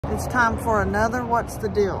it's time for another. What's the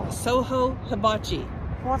deal? Soho Hibachi.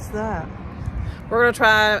 What's that? We're gonna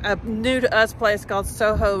try a new to us place called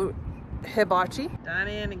Soho Hibachi. Dine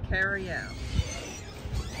in and carry out.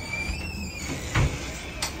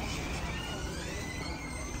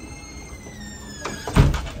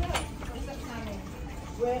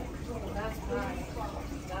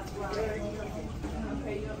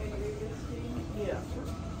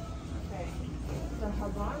 The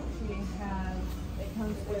hibachi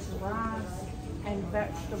comes with rice and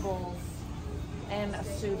vegetables and a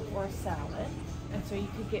soup or salad. And so you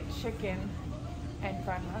could get chicken and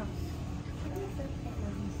fried rice. I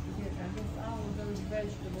guess all of those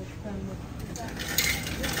vegetables come with that.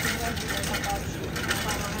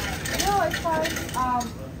 No, it's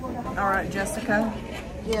fine. All right, Jessica.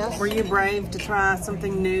 Yes. Were you brave to try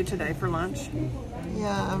something new today for lunch?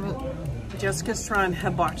 Yeah, Jessica's trying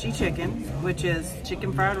hibachi chicken, which is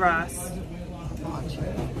chicken fried rice.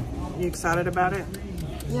 You excited about it?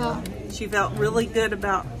 yeah. She felt really good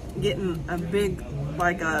about getting a big,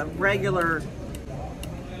 like a regular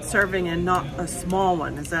serving and not a small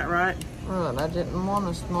one. Is that right? Right, I didn't want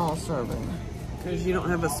a small serving. Because you don't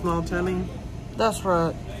have a small tummy. That's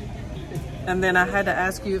right. And then I had to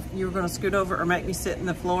ask you if you were going to scoot over or make me sit in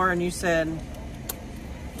the floor, and you said,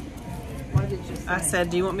 What did you say? I said,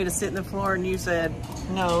 do you want me to sit in the floor? And you said,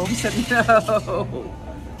 No. you said no.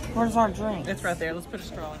 Where's our drink? It's right there. Let's put a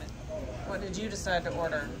straw in it. What did you decide to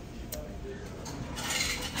order?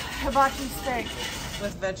 Hibachi steak.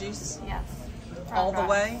 With veggies? Yes. All the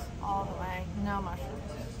way? All the way. No mushrooms.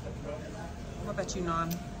 What about you,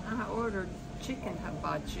 Non? I ordered chicken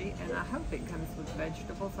hibachi, and I hope it comes with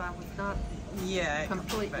vegetables. I was not Yeah.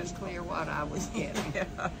 completely clear what I was getting,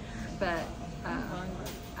 Yeah. but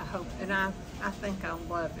I hope, and I think I'll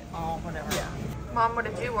love it. Oh, whatever. Yeah. Mom, what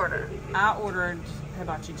did you order? I ordered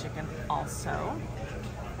hibachi chicken also.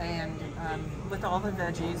 And with all the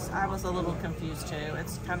veggies, I was a little confused too.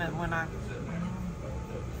 It's kind of when I'm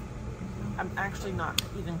actually not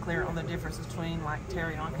even clear on the difference between like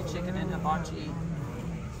teriyaki chicken and hibachi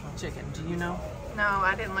chicken. Do you know? No,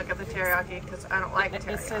 I didn't look at the teriyaki because I don't like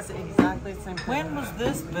teriyaki. It says exactly the same thing. When was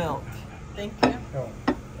this built? Thank you.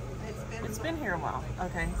 It's been here a while.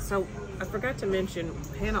 Okay, so I forgot to mention,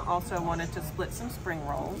 Hannah also wanted to split some spring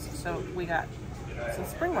rolls, so we got some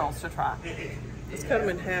spring rolls to try. Let's cut them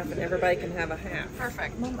in half, and everybody can have a half.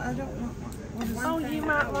 Perfect. Mom, I don't know. What is Oh, you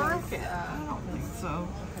might like it. I don't think so.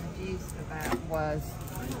 Confused about was,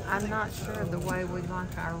 I'm not sure the way we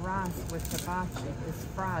like our rice with hibachi is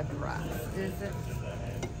fried rice, is it?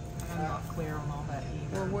 I'm not clear on all that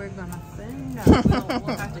either. Well, we're gonna soon know.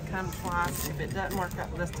 We'll have to come twice. If it doesn't work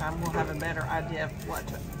out this time, we'll have a better idea of what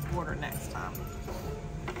to order next time.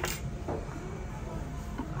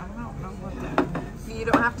 I don't know what that is. You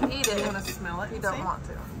don't have to eat it. You want to smell it? You and don't see? want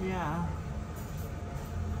to. Yeah.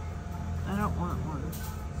 I don't want one.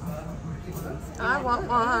 I want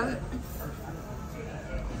one.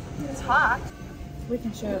 It's hot. We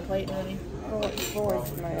can share a plate, honey. Boy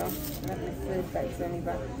smell. Let me see if that's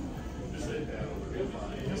anybody.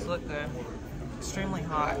 This look good. Extremely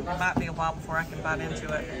hot. It might be a while before I can bite into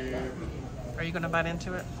it. Are you going to bite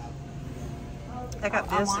into it? I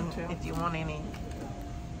got I this, want and to. if you want any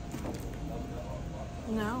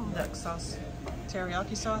No. duck sauce,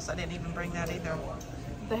 teriyaki sauce, I didn't even bring that either.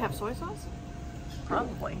 They have soy sauce?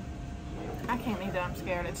 Probably. I can't eat that. I'm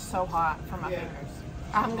scared. It's so hot for my fingers.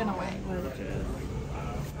 I'm gonna wait.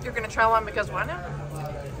 You're gonna try one because why not?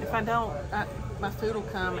 If I don't, my food will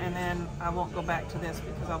come, and then I won't go back to this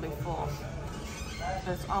because I'll be full.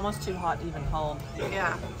 But it's almost too hot to even hold.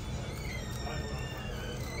 Yeah.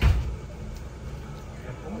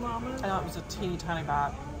 I know it was a teeny tiny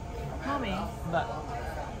bite, Mommy. but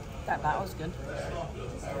that bite was good.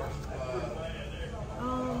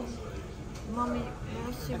 Mommy,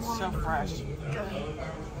 let's see It's one. so fresh.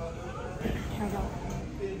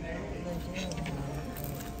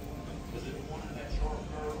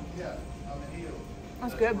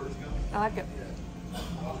 That's good. I like it.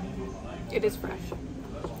 It is fresh.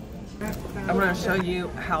 I'm going to show you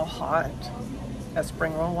how hot that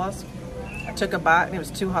spring roll was. I took a bite and it was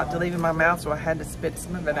too hot to leave in my mouth, so I had to spit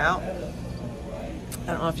some of it out. I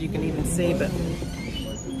don't know if you can even see, but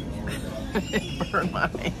it burned my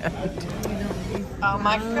hand. Oh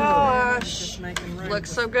my gosh. Just making room.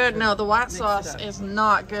 Looks so good. No, the white sauce is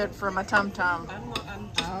not good for my tum-tum.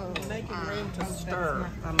 I'm just making room to stir.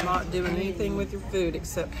 I'm not doing anything with your food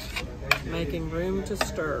except making room to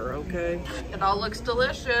stir, okay? It all looks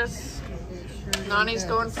delicious. Nani's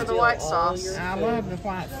going for the white sauce. I love the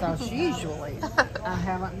white sauce usually. I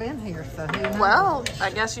haven't been here, so who knows? Well,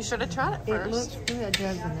 I guess you should have tried it It first. looks good,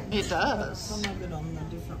 doesn't it? It does. Some of it on the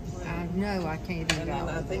different No, I can't eat And all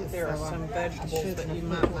then I of think this, there are so some I vegetables shouldn't that you have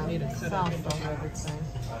might put want me to my cut sauce up. on everything.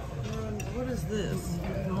 What is this?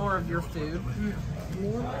 More of your food.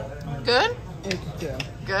 More? Good? Extra.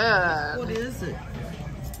 Good. What is it?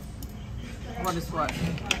 What is what?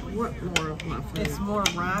 What more of my food? It's more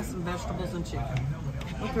rice and vegetables and chicken.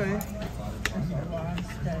 Okay.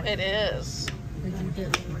 It is. Did you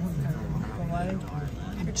get filet?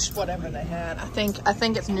 Just whatever they had. I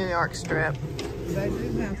think it's New York strip. They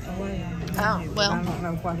do have filet on the Oh, menu, well. but I don't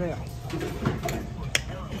know what else.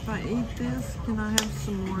 If I eat this, can I have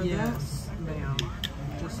some more of that? Yes, ma'am.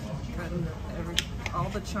 Just cutting all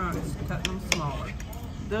the chunks, cutting them smaller.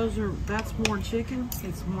 That's more chicken?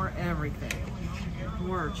 It's more everything.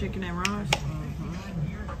 More chicken and rice?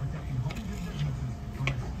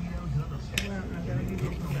 Well, I gotta give you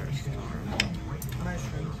first.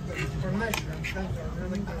 Mushrooms. For mushrooms, those are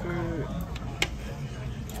really good.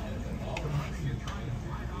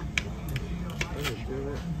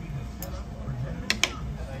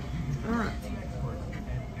 All right.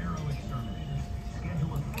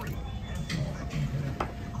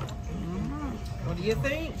 What do you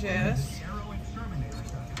think, Jess?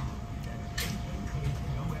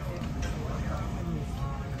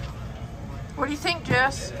 What do you think,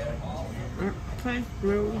 Jess? It tastes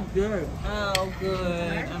really good. Oh,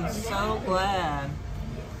 good. I'm so glad.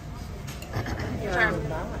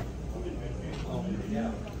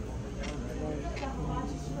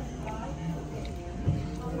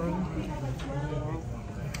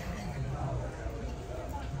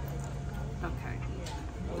 Okay.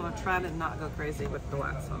 I'm going to try to not go crazy with the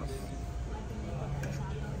white sauce.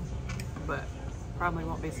 But probably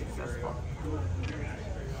won't be successful.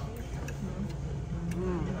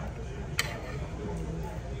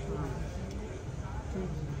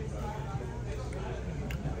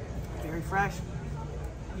 Very fresh.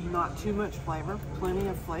 Not too much flavor. Plenty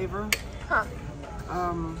of flavor. Huh.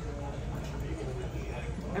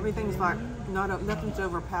 Everything's like nothing's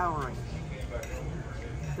overpowering.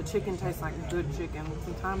 The chicken tastes like good chicken.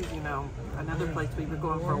 Sometimes, you know, another place we were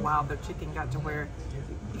going for a while, the chicken got to where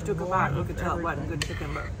you took a bite, you could tell it wasn't good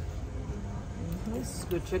chicken, but this is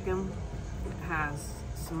good chicken. It has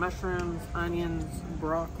some mushrooms, onions,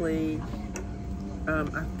 broccoli.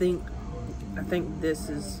 I think this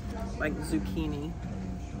is like zucchini.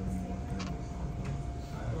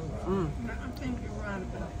 I think you're right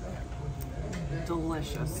about that.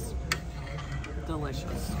 Delicious.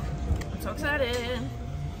 Delicious. I'm so excited.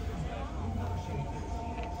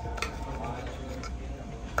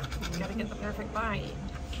 Gotta get the perfect bite.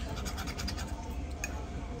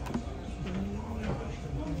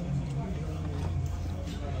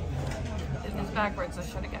 It is backwards. I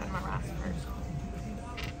should have gotten my rice first.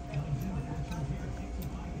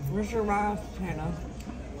 Where's your rice, Hannah?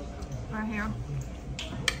 Right here.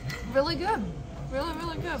 Really good. Really,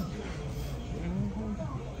 really good.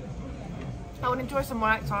 I would enjoy some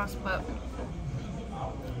white sauce, but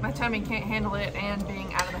my tummy can't handle it and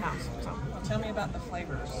being out of the house. So. Tell me about the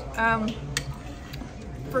flavors.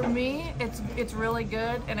 For me, it's really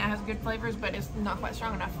good and it has good flavors, but it's not quite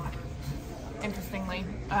strong enough. Interestingly,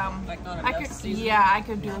 Like not I enough could, seasoning? yeah, I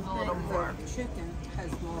could do with a little more. Chicken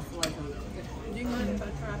has more flavor. Do you mind if I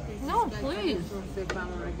try a piece of No, steak? please. We'll see if I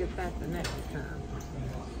want to get that the next time.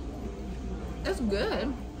 It's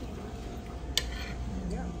good.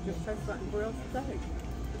 Yeah, just tastes like grilled steak.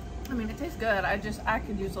 I mean, it tastes good. I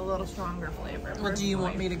could use a little stronger flavor. Or do you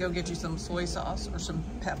want personally. me to go get you some soy sauce or some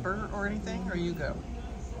pepper or anything, or you go?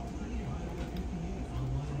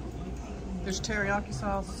 There's teriyaki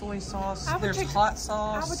sauce, soy sauce, I would there's take- hot I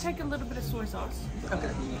sauce. would take a little bit of soy sauce. Okay.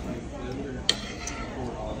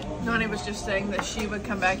 Noni was just saying that she would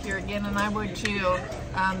come back here again, and I would too.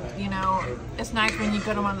 You know, it's nice when you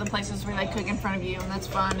go to one of the places where they cook in front of you, and that's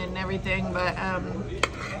fun and everything. But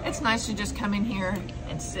it's nice to just come in here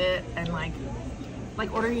and sit and like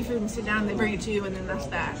order your food and sit down, and they bring it to you, and then that's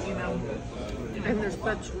that. You know. And there's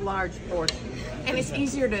such large portions. And it's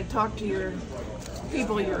easier to talk to your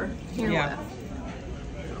people you're here Yeah.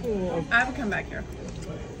 with. Cool. I would come back here.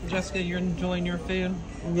 Jessica, you're enjoying your food?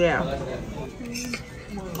 Yeah.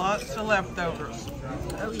 Lots of leftovers.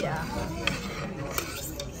 Oh yeah.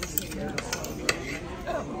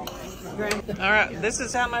 All right, this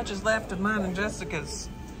is how much is left of mine and Jessica's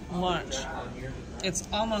lunch. It's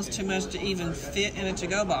almost too much to even fit in a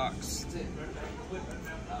to-go box.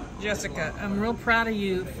 Jessica, I'm real proud of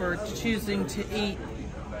you for choosing to eat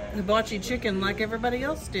hibachi chicken like everybody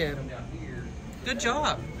else did. Good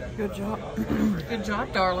job. Good job. Good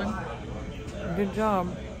job, darling. Good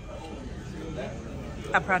job.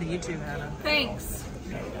 I'm proud of you too, Hannah. Thanks.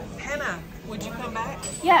 Hannah, would you come back?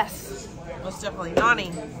 Yes. Most definitely.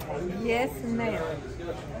 Nani, Yes, ma'am.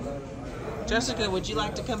 Jessica, would you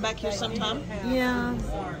like to come back here sometime? Yeah,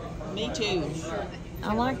 Me too.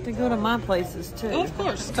 I like to go to my places too. Of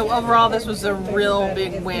course. So overall, this was a real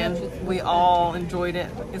big win. We all enjoyed it.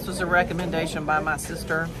 This was a recommendation by my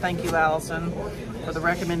sister. Thank you, Allison, for the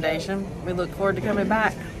recommendation. We look forward to coming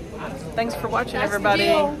back. Thanks for watching, everybody.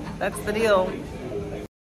 That's the deal.